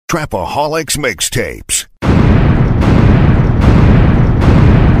Trapaholics Mixtapes.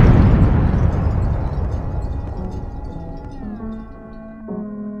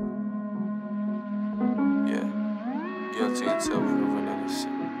 Yeah, guilty until proven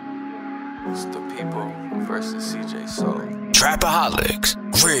innocent. It's the people versus CJ Soul. Trapaholics,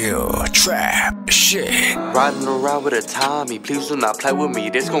 real trap shit. Riding around with a Tommy, please do not play with me,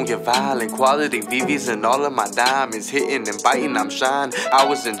 this gon' get violent. Quality VVs and all of my diamonds, hitting and biting, I'm shining. I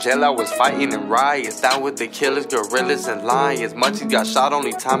was in jail, I was fighting in riots, down with the killers, gorillas and lions. Munchies got shot,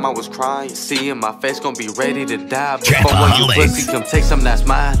 only time I was crying. Seeing my face gon' be ready to die. Before when you pussy, come take some, that's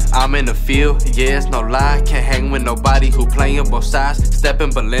mine. I'm in the field, yeah, it's no lie. Can't hang with nobody who playing both sides. Steppin'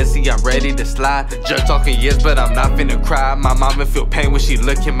 Balenci, I'm ready to slide. The judge talking yes, but I'm not finna cry. My mama feel pain when she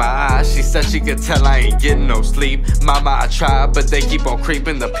look in my eyes. She said she could tell I ain't getting no sleep. Mama, I tried, but they keep on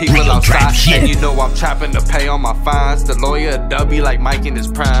creeping. The people outside, and you know I'm trapping to pay all my fines. The lawyer a W like Mike in his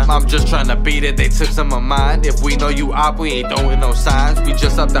prime. I'm just trying to beat it, they took some of mine. If we know you op, we ain't throwing no signs. We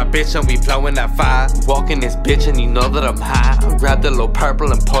just up that bitch and we blowing that fire. Walking this bitch and you know that I'm high. Grab the little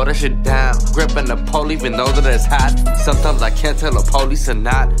purple and pour that shit down. Gripping the pole even though that it's hot. Sometimes I can't tell the police or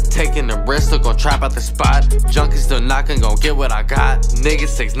not. Taking the risk, still gon' trap out the spot. Junkies still knocking, gon' get what I got.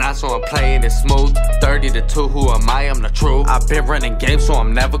 Niggas 6'9", so I'm playing it smooth. 30 to 2, who am I? I'm the truth. I've been running games, so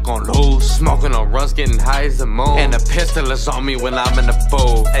I'm never gon' lose. Smoking on runs, getting high as the moon. And a pistol is on me when I'm in the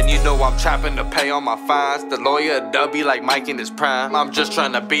booth. And you know I'm trapping to pay all my fines. The lawyer a W like Mike in his prime. I'm just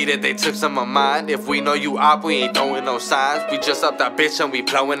trying to beat it, they took some of mine. If we know you op, we ain't throwing no signs. We just up that bitch and we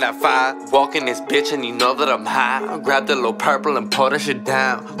blowing that fire. Walking this bitch and you know that I'm high. Grab the little purple and pour that shit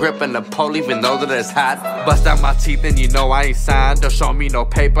down. Gripping the pole even though that it's hot. Bust out my teeth and you know I ain't signed. Don't show me no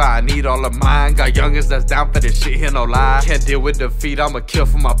paper, I need all of mine. Got youngers that's down for this shit here, no lie. Can't deal with defeat, I'ma kill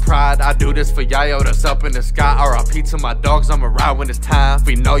for my pride. I do this for Yayo that's up in the sky. RIP to my dogs, I'ma ride when it's time.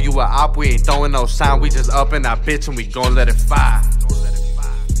 We know you a op, we ain't throwing no sign. We just up in that bitch and we gon' let it fire.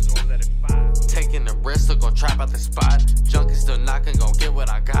 Taking the risk, still gon' trap out the spot. Junkies still knocking, gon' get what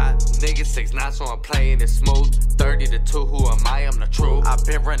I got. Niggas 6'9", so I'm playing it smooth. 30 to 2, who am I? I'm the truth. I've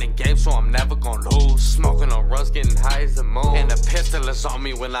been running games, so I'm never gon' lose. Smoking on runs, getting high as the moon. And the pistol is on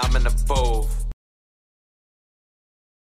me when I'm in the booth.